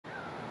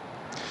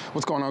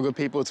What's going on, good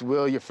people? It's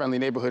Will, your friendly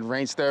neighborhood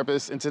range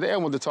therapist, and today I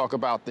want to talk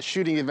about the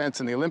shooting events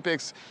in the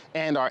Olympics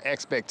and our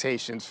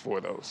expectations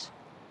for those.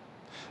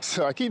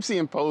 So I keep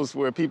seeing posts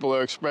where people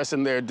are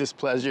expressing their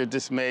displeasure,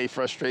 dismay,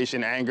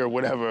 frustration, anger,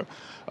 whatever,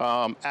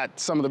 at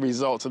some of the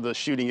results of the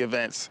shooting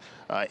events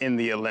in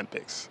the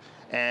Olympics.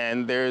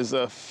 And there's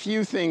a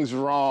few things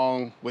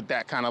wrong with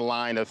that kind of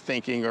line of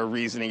thinking or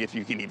reasoning, if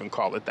you can even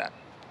call it that.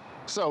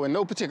 So in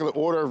no particular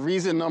order,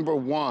 reason number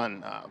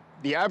one,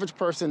 the average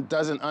person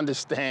doesn't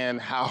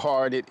understand how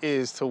hard it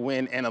is to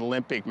win an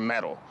Olympic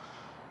medal.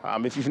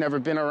 If you've never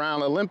been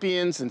around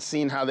Olympians and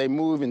seen how they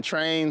move and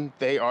train,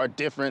 they are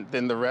different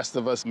than the rest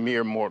of us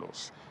mere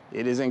mortals.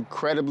 It is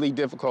incredibly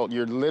difficult.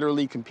 You're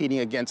literally competing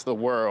against the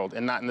world,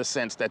 and not in the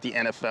sense that the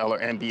NFL or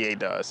NBA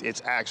does.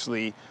 It's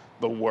actually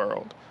the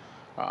world.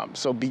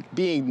 So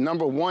being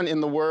number one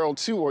in the world,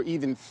 two, or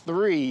even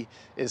three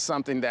is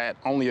something that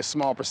only a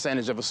small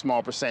percentage of a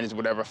small percentage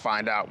would ever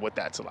find out what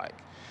that's like.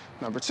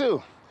 Number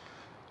two,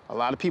 a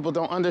lot of people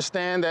don't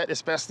understand that,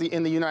 especially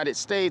in the United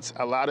States,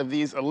 a lot of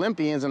these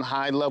Olympians and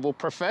high-level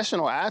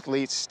professional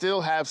athletes still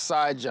have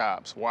side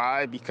jobs.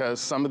 Why? Because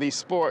some of these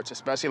sports,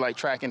 especially like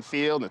track and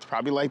field, and it's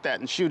probably like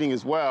that in shooting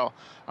as well,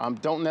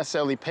 don't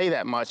necessarily pay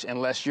that much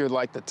unless you're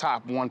like the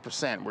top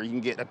 1%, where you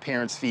can get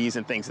appearance fees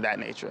and things of that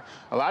nature.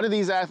 A lot of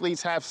these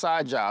athletes have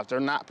side jobs. They're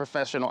not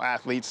professional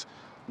athletes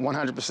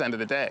 100% of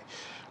the day.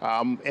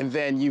 And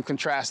then you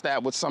contrast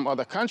that with some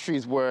other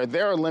countries where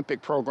their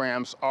Olympic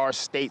programs are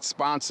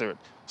state-sponsored.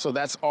 So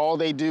that's all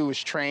they do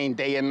is train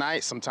day and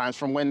night, sometimes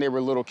from when they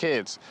were little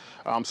kids.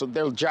 So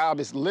their job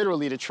is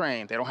literally to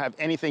train. They don't have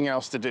anything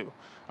else to do.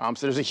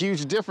 So there's a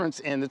huge difference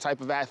in the type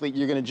of athlete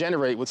you're going to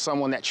generate with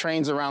someone that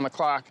trains around the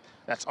clock.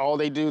 That's all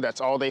they do, that's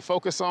all they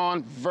focus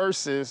on,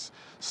 versus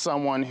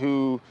someone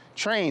who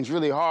trains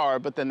really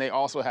hard, but then they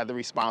also have the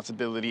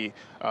responsibility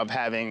of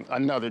having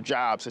another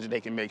job so that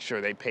they can make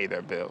sure they pay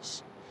their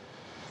bills.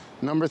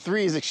 Number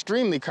three is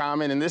extremely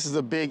common, and this is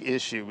a big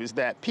issue, is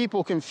that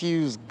people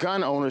confuse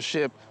gun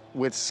ownership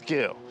with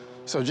skill.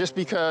 So just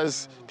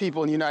because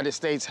people in the United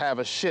States have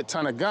a shit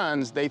ton of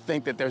guns, they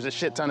think that there's a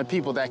shit ton of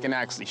people that can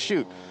actually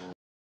shoot.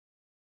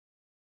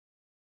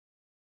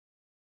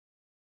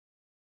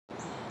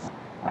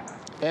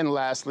 And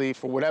lastly,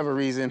 for whatever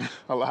reason,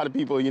 a lot of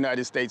people in the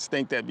United States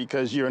think that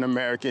because you're an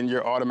American,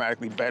 you're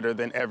automatically better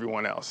than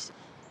everyone else.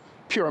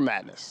 Pure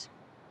madness.